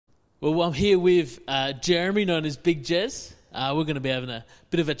Well, I'm here with Jeremy, known as Big Jez. We're going to be having a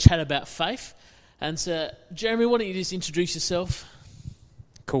bit of a chat about faith. And so, Jeremy, why don't you just introduce yourself?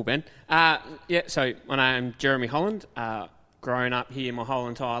 Cool, Ben. So my name's Jeremy Holland. Grown up here my whole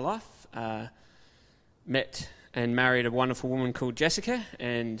entire life. Met and married a wonderful woman called Jessica,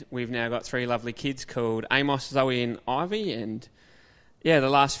 and we've now got 3 lovely kids called Amos, Zoe and Ivy. And the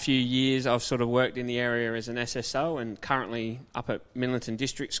last few years I've sort of worked in the area as an SSO and currently up at Millington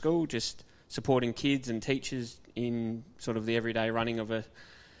District School, just supporting kids and teachers in sort of the everyday running of a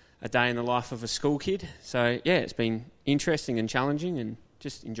day in the life of a school kid. So, it's been interesting and challenging and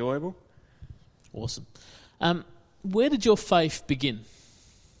just enjoyable. Awesome. Where did your faith begin?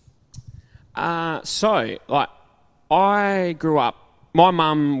 I grew up, my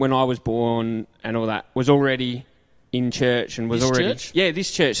mum, when I was born and all that, was already in church and was this already... church? Yeah, this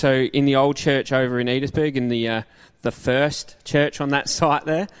church. So in the old church over in Edithburgh, in the first church on that site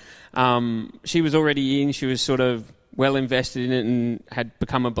there, she was already in, she was sort of well invested in it and had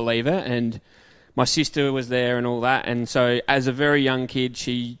become a believer, and my sister was there and all that. And so as a very young kid,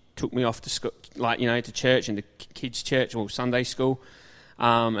 she took me off to school, to church, into kids' church or Sunday school.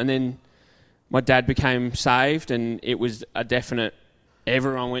 And then my dad became saved, and it was a definite,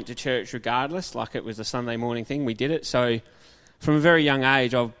 everyone went to church regardless, like it was a Sunday morning thing, we did it. So from a very young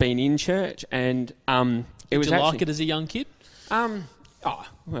age, I've been in church, and Did you like it as a young kid? What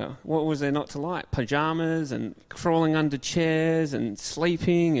was there not to like? Pyjamas and crawling under chairs and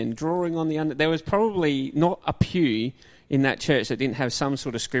sleeping and drawing on the under... There was probably not a pew in that church that didn't have some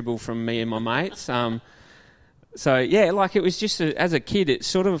sort of scribble from me and my mates. It was just, as a kid, it's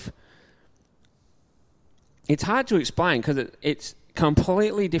sort of... It's hard to explain because it's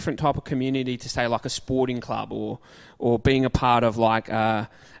completely different type of community to, say, like a sporting club or being a part of like a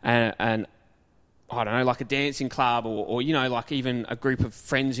dancing club or like even a group of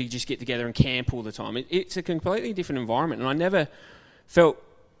friends who just get together and camp all the time. It's a completely different environment, and I never felt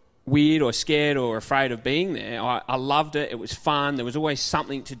weird or scared or afraid of being there. I loved it. It was fun. There was always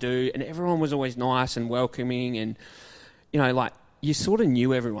something to do, and everyone was always nice and welcoming, and you sort of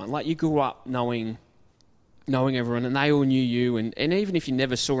knew everyone. Like, you grew up knowing everyone, and they all knew you, and even if you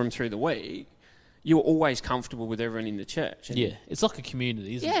never saw them through the week, you were always comfortable with everyone in the church. And it's like a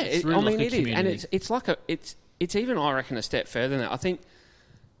community, isn't it? It's really it is, and it's even, I reckon, a step further than that. I think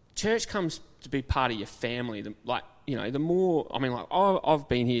church comes to be part of your family. The more, I've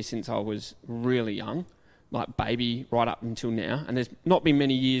been here since I was really young, like baby, right up until now, and there's not been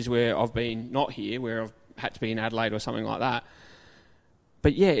many years where I've been not here, where I've had to be in Adelaide or something like that.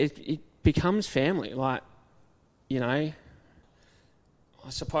 But it becomes family, I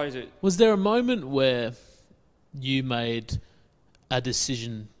suppose it... Was there a moment where you made a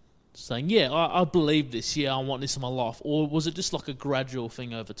decision saying, I believe this, I want this in my life, or was it just like a gradual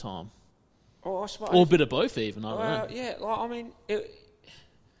thing over time? I suppose... Or a bit of both even, I don't know. Yeah,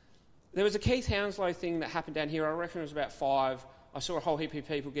 there was a Keith Hounslow thing that happened down here. I reckon it was about 5. I saw a whole heap of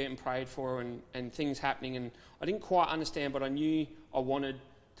people getting prayed for and things happening, and I didn't quite understand, but I knew I wanted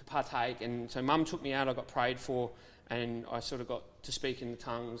to partake, and so Mum took me out, I got prayed for, and I sort of got to speak in the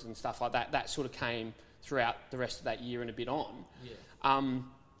tongues and stuff like that. That sort of came throughout the rest of that year and a bit on. Yeah.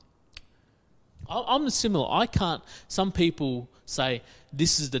 I'm similar. Some people say,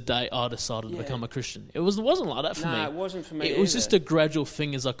 this is the day I decided to become a Christian. It wasn't like that for me. No, it wasn't for me It was just a gradual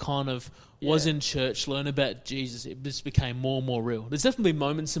thing as I kind of was in church, learned about Jesus. It just became more and more real. There's definitely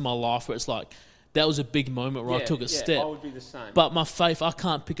moments in my life where it's like, that was a big moment where I took a step. I would be the same. But my faith, I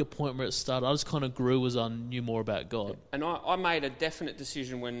can't pick a point where it started. I just kind of grew as I knew more about God. And I made a definite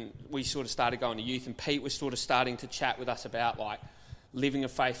decision when we sort of started going to youth, and Pete was sort of starting to chat with us about like living a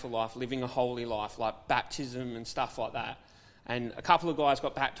faithful life, living a holy life, like baptism and stuff like that. And a couple of guys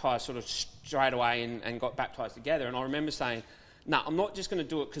got baptised sort of straight away and got baptised together. And I remember saying, I'm not just going to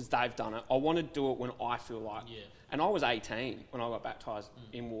do it because they've done it. I want to do it when I feel like. Yeah. And I was 18 when I got baptised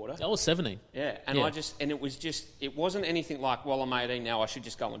in water. I was 17. Yeah, and it wasn't anything like, well, I'm 18 now, I should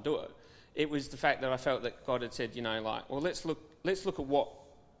just go and do it. It was the fact that I felt that God had said, let's look at what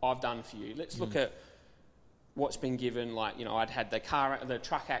I've done for you. Let's look at what's been given. I'd had the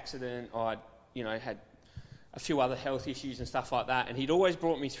truck accident. I'd, had a few other health issues and stuff like that. And he'd always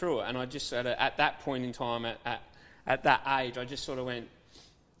brought me through it. And I just sort of, at that point in time, at that age, I just sort of went,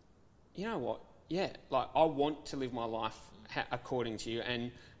 you know what? Yeah, I want to live my life according to you, and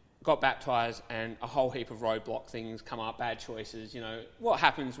got baptised, and a whole heap of roadblock things come up, bad choices. What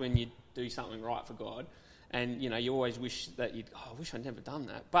happens when you do something right for God, and you always wish that I wish I'd never done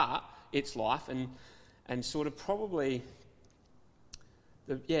that, but it's life, and sort of probably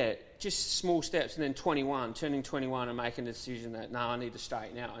just small steps, and then turning 21 and making a decision that, no, I need to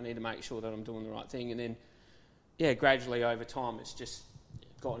straighten out. I need to make sure that I'm doing the right thing. And then, gradually over time, it's just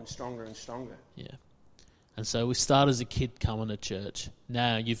gotten stronger and stronger. Yeah. And so we start as a kid coming to church.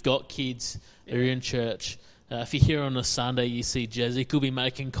 Now you've got kids that are in church. If you're here on a Sunday, you see Jez. He could be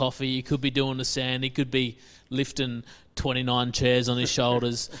making coffee. He could be doing the sand. He could be lifting 29 chairs on his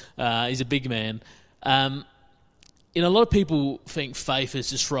shoulders. He's a big man. A lot of people think faith is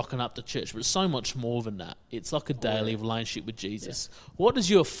just rocking up to church, but it's so much more than that. It's like a daily relationship with Jesus. Yeah. What does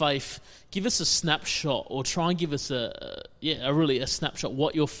your faith give us a snapshot, or try and give us a snapshot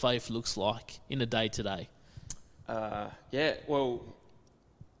what your faith looks like in a day to day? So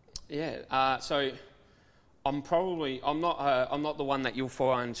I'm not the one that you'll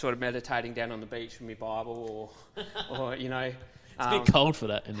find sort of meditating down on the beach with my Bible or it's a bit cold for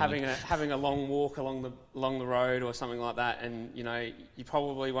that. Having a long walk along the road or something like that, and you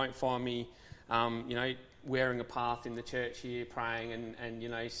probably won't find me, wearing a path in the church here, praying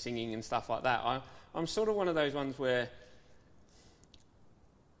and singing and stuff like that. I'm sort of one of those ones where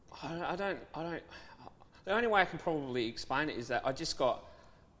I don't. The only way I can probably explain it is that I've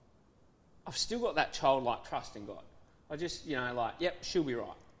still got that childlike trust in God. I just, she'll be right.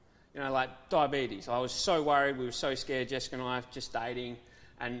 Like diabetes. I was so worried. We were so scared, Jessica and I, just dating.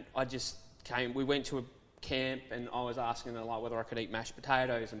 And we went to a camp and I was asking her, whether I could eat mashed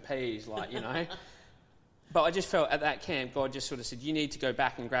potatoes and peas, But I just felt at that camp, God just sort of said, you need to go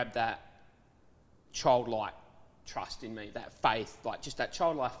back and grab that childlike trust in me, that faith, just that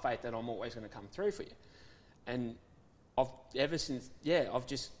childlike faith that I'm always going to come through for you. And that's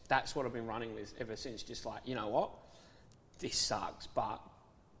what I've been running with ever since. Just you know what? This sucks, but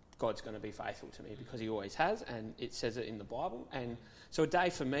God's going to be faithful to me because he always has, and it says it in the Bible. And so a day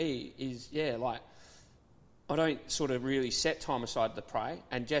for me is, I don't sort of really set time aside to pray,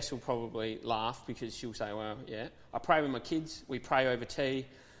 and Jess will probably laugh because she'll say, well, yeah, I pray with my kids, we pray over tea,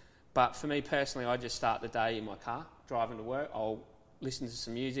 but for me personally, I just start the day in my car, driving to work. I'll listen to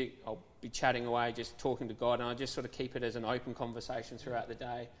some music, I'll be chatting away, just talking to God, and I just sort of keep it as an open conversation throughout the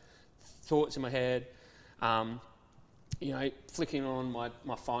day. Thoughts in my head, flicking on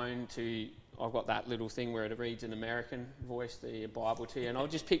my phone I've got that little thing where it reads an American voice, the Bible to you, and I'll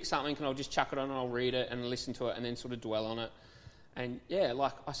just pick something and I'll just chuck it on and I'll read it and listen to it and then sort of dwell on it. And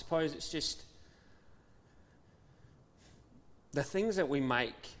I suppose it's just the things that we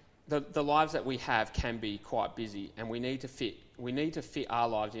make, the lives that we have can be quite busy, and we need to fit our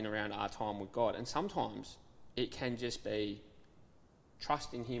lives in around our time with God. And sometimes it can just be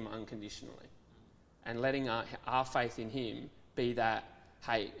trusting him unconditionally and letting our faith in him be that,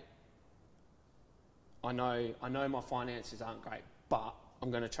 hey, I know my finances aren't great, but I'm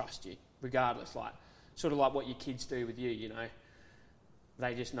going to trust you regardless. Sort of like what your kids do with you,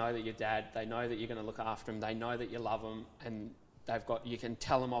 They just know that you're dad. They know that you're going to look after them. They know that you love them, and you can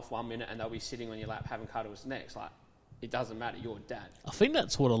tell them off 1 minute and they'll be sitting on your lap having cuddles next. It doesn't matter, you're dad. I think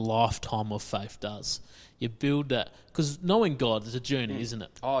that's what a lifetime of faith does. You build that, because knowing God is a journey, isn't it?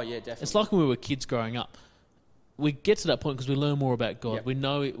 Oh, yeah, definitely. It's like when we were kids growing up. We get to that point because we learn more about God. Yep. We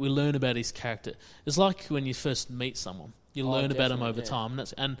learn about his character. It's like when you first meet someone. You learn about him over time.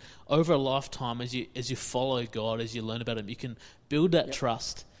 And over a lifetime, as you follow God, as you learn about him, you can build that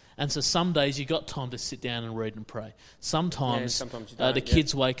trust. And so some days you got time to sit down and read and pray. Sometimes the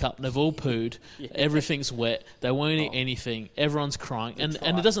kids wake up and they've all pooed, everything's wet, they won't eat anything, everyone's crying, and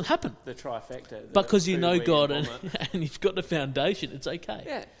it doesn't happen. The trifecta. Because you know God and you've got the foundation, it's okay.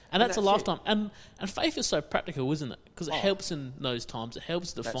 Yeah. And that's a lifetime. And faith is so practical, isn't it? Because it helps in those times. It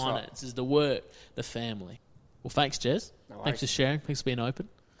helps the finances, the work, the family. Well, thanks, Jez. No worries. Thanks for sharing. Thanks for being open.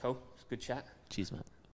 Cool. It's a good chat. Cheers, mate.